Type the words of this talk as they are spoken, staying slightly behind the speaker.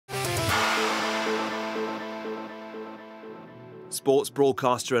Sports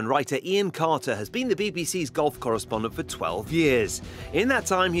broadcaster and writer Iain Carter has been the BBC's golf correspondent for 12 years. In that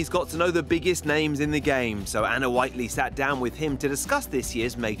time, he's got to know the biggest names in the game, so Anna Whiteley sat down with him to discuss this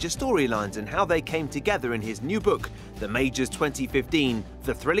year's major storylines and how they came together in his new book, The Majors 2015,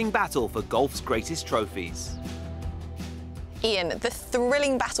 The Thrilling Battle for Golf's Greatest Trophies. Iain, the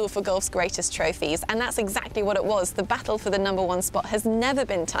thrilling battle for golf's greatest trophies, and that's exactly what it was. The battle for the #1 spot has never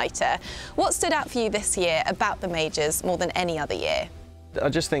been tighter. What stood out for you this year about the majors more than any other year? I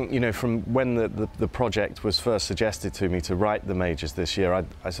just think, from when the project was first suggested to me to write the majors this year,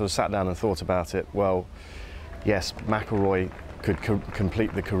 I sort of sat down and thought about it. Well, yes, McIlroy could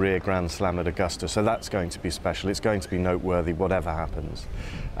complete the career Grand Slam at Augusta, so that's going to be special. It's going to be noteworthy, whatever happens.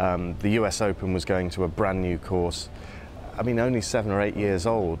 The US Open was going to a brand new course. I mean, only 7 or 8 years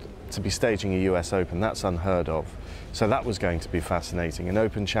old, to be staging a US Open, that's unheard of. So that was going to be fascinating. An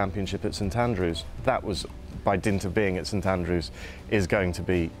Open Championship at St Andrews, that was, by dint of being at St Andrews, is going to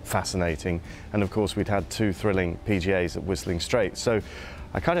be fascinating. And of course, we'd had 2 thrilling PGAs at Whistling Straits. So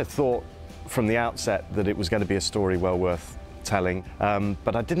I kind of thought from the outset that it was going to be a story well worth telling,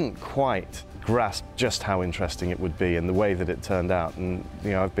 but I didn't quite grasp just how interesting it would be and the way that it turned out. And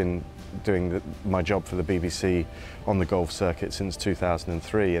I've been doing my job for the BBC on the golf circuit since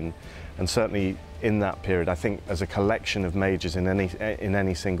 2003, and certainly in that period, I think as a collection of majors in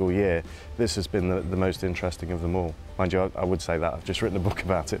any single year, this has been the most interesting of them all. Mind you, I would say that, I've just written a book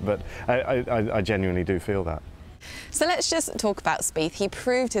about it, but I genuinely do feel that. So let's just talk about Spieth. He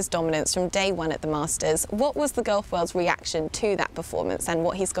proved his dominance from day one at the Masters. What was the golf world's reaction to that performance and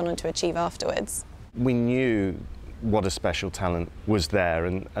what he's gone on to achieve afterwards? We knew what a special talent was there,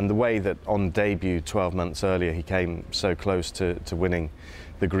 and the way that on debut 12 months earlier he came so close to winning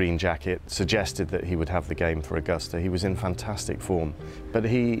the green jacket suggested that he would have the game for Augusta. He was in fantastic form, but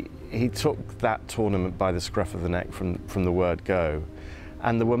he took that tournament by the scruff of the neck from the word go.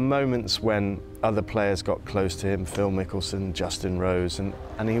 And there were moments when other players got close to him, Phil Mickelson, Justin Rose,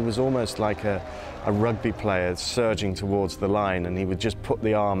 and he was almost like a rugby player surging towards the line, and he would just put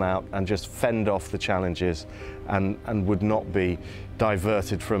the arm out and just fend off the challenges and would not be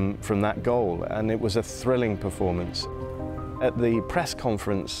diverted from that goal. And it was a thrilling performance. At the press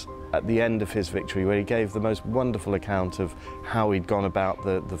conference at the end of his victory, where he gave the most wonderful account of how he'd gone about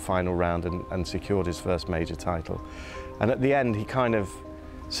the final round and secured his first major title. And at the end, he kind of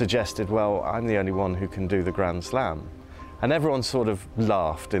suggested, well, I'm the only one who can do the Grand Slam. And everyone sort of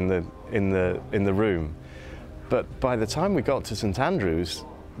laughed in the room. But by the time we got to St Andrews,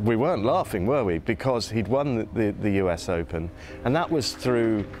 we weren't laughing, were we? Because he'd won the US Open, and that was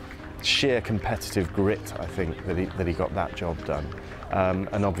through sheer competitive grit, I think, that he got that job done.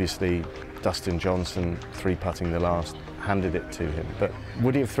 And obviously, Dustin Johnson, 3-putting the last, handed it to him. But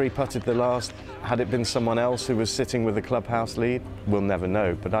would he have 3-putted the last had it been someone else who was sitting with the clubhouse lead? We'll never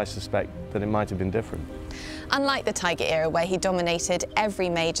know, but I suspect that it might have been different. Unlike the Tiger era, where he dominated every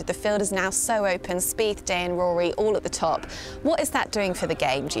major, the field is now so open. Spieth, Day and Rory all at the top. What is that doing for the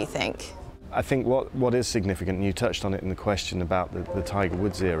game, do you think? I think what is significant, and you touched on it in the question about the Tiger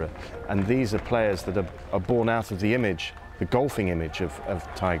Woods era, and these are players that are born out of the image, the golfing image of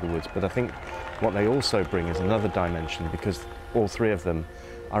Tiger Woods, but I think what they also bring is another dimension, because all 3 of them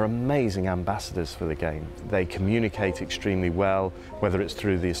are amazing ambassadors for the game. They communicate extremely well, whether it's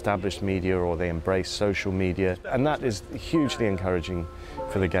through the established media or they embrace social media, and that is hugely encouraging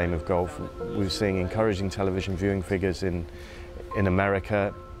for the game of golf. We're seeing encouraging television viewing figures in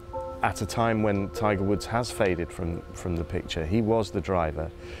America at a time when Tiger Woods has faded from the picture. He was the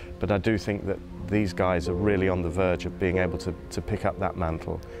driver, but I do think that these guys are really on the verge of being able to pick up that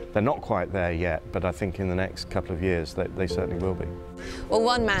mantle. They're not quite there yet, but I think in the next couple of years they certainly will be. Well,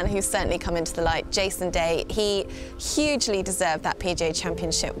 one man who's certainly come into the light, Jason Day, he hugely deserved that PGA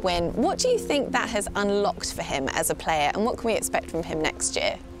Championship win. What do you think that has unlocked for him as a player, and what can we expect from him next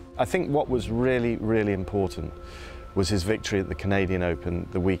year? I think what was really, really important was his victory at the Canadian Open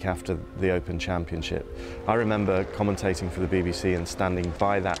the week after the Open Championship. I remember commentating for the BBC and standing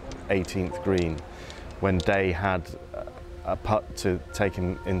by that 18th green when Day had a putt to take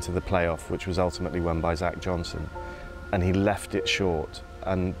him into the playoff, which was ultimately won by Zach Johnson, and he left it short.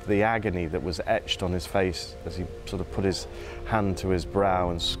 And the agony that was etched on his face as he sort of put his hand to his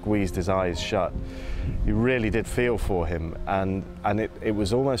brow and squeezed his eyes shut, you really did feel for him. And it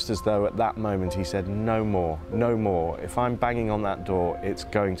was almost as though at that moment he said, no more, no more. If I'm banging on that door, it's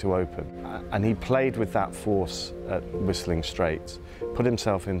going to open. And he played with that force at Whistling Straits, put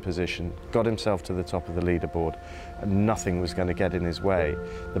himself in position, got himself to the top of the leaderboard, and nothing was going to get in his way.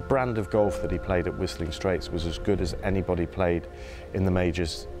 The brand of golf that he played at Whistling Straits was as good as anybody played in the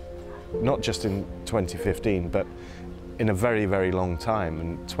majors, not just in 2015, but in a very, very long time,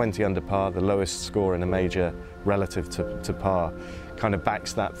 and 20 under par, the lowest score in a major relative to par, kind of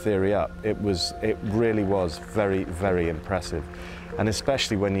backs that theory up. It really was very, very impressive. And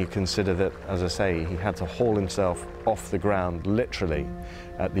especially when you consider that, as I say, he had to haul himself off the ground, literally,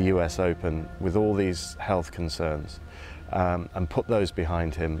 at the US Open with all these health concerns, and put those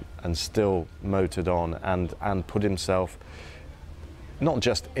behind him and still motored on and put himself not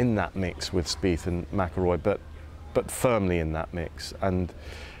just in that mix with Spieth and McIlroy, but firmly in that mix. And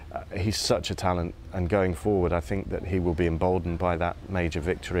he's such a talent, and going forward I think that he will be emboldened by that major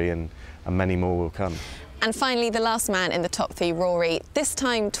victory, and many more will come. And finally, the last man in the top three, Rory. This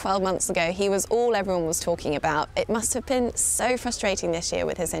time 12 months ago, he was all everyone was talking about. It must have been so frustrating this year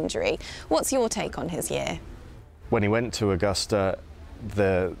with his injury. What's your take on his year? When he went to Augusta,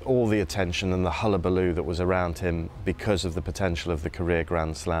 all the attention and the hullabaloo that was around him because of the potential of the career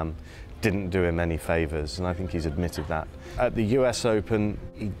Grand Slam didn't do him any favours, and I think he's admitted that. At the US Open,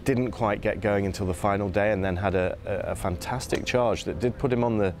 he didn't quite get going until the final day, and then had a fantastic charge that did put him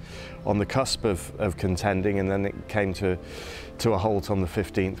on the cusp of contending, and then it came to a halt on the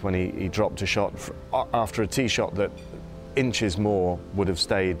 15th when he dropped a shot after a tee shot that inches more would have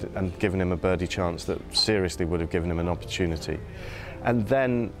stayed and given him a birdie chance that seriously would have given him an opportunity. And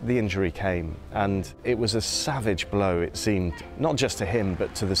then the injury came, and it was a savage blow, it seemed, not just to him,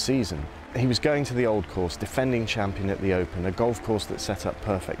 but to the season. He was going to the Old Course, defending champion at the Open, a golf course that set up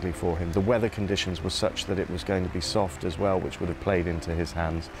perfectly for him. The weather conditions were such that it was going to be soft as well, which would have played into his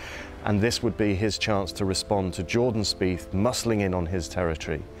hands. And this would be his chance to respond to Jordan Spieth muscling in on his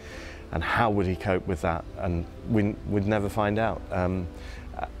territory. And how would he cope with that? And we'd never find out.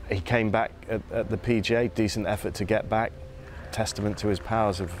 He came back at the PGA, decent effort to get back, testament to his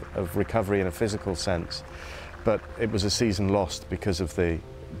powers of recovery in a physical sense, but it was a season lost because of the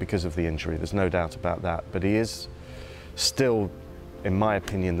injury. There's no doubt about that. But he is still, in my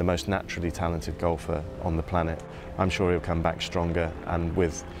opinion, the most naturally talented golfer on the planet. I'm sure he'll come back stronger and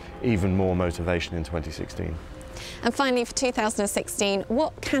with even more motivation in 2016. And finally, for 2016,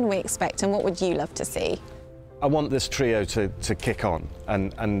 what can we expect, and what would you love to see? I want this trio to kick on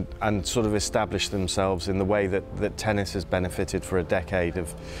and sort of establish themselves in the way that tennis has benefited for a decade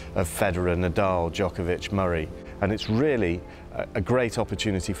of Federer, Nadal, Djokovic, Murray. And it's really a great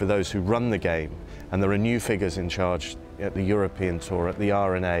opportunity for those who run the game. And there are new figures in charge at the European Tour, at the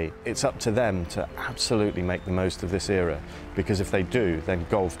R&A. It's up to them to absolutely make the most of this era, because if they do, then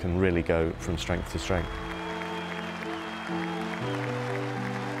golf can really go from strength to strength.